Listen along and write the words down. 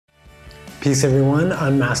Peace everyone,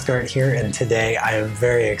 Unmask Art here, and today I am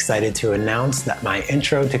very excited to announce that my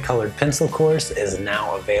Intro to Colored Pencil course is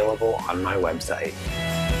now available on my website.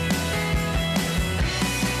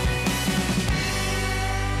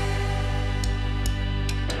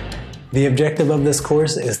 The objective of this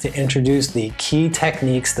course is to introduce the key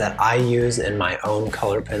techniques that I use in my own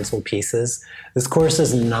color pencil pieces. This course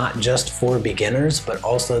is not just for beginners, but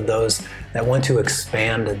also those that want to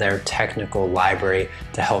expand their technical library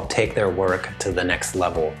to help take their work to the next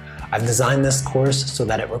level. I've designed this course so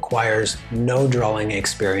that it requires no drawing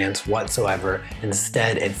experience whatsoever.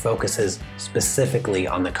 Instead, it focuses specifically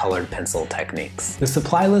on the colored pencil techniques. The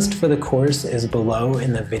supply list for the course is below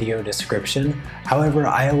in the video description. However,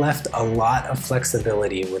 I left a lot of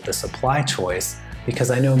flexibility with the supply choice because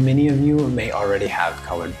I know many of you may already have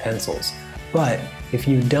colored pencils. But if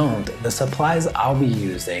you don't, the supplies I'll be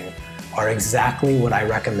using are exactly what I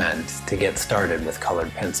recommend to get started with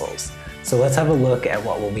colored pencils. So let's have a look at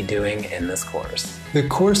what we'll be doing in this course. The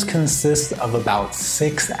course consists of about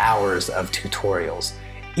 6 hours of tutorials.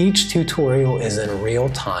 Each tutorial is in real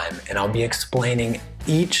time, and I'll be explaining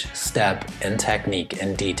each step and technique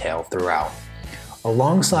in detail throughout.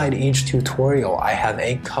 Alongside each tutorial, I have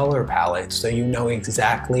a color palette so you know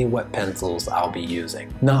exactly what pencils I'll be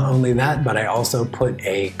using. Not only that, but I also put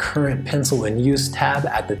a current pencil in use tab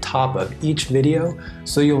at the top of each video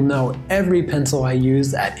so you'll know every pencil I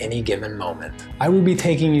use at any given moment. I will be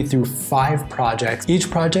taking you through 5 projects. Each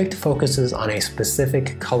project focuses on a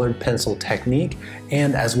specific colored pencil technique,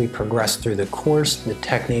 and as we progress through the course, the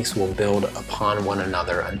techniques will build upon one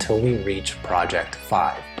another until we reach Project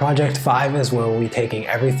 5. Project 5 is where we'll be taking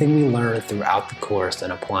everything we learned throughout the course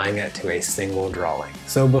and applying it to a single drawing.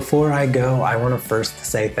 So before I go, I want to first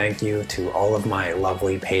say thank you to all of my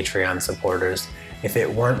lovely Patreon supporters. If it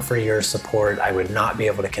weren't for your support, I would not be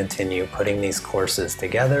able to continue putting these courses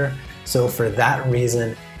together. So for that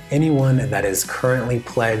reason, anyone that is currently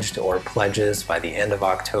pledged or pledges by the end of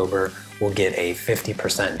October will get a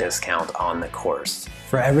 50% discount on the course.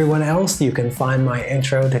 For everyone else, you can find my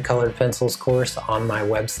Intro to Colored Pencils course on my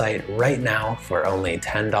website right now for only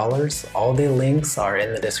 $10. All the links are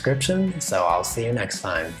in the description, so I'll see you next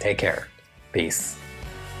time. Take care. Peace.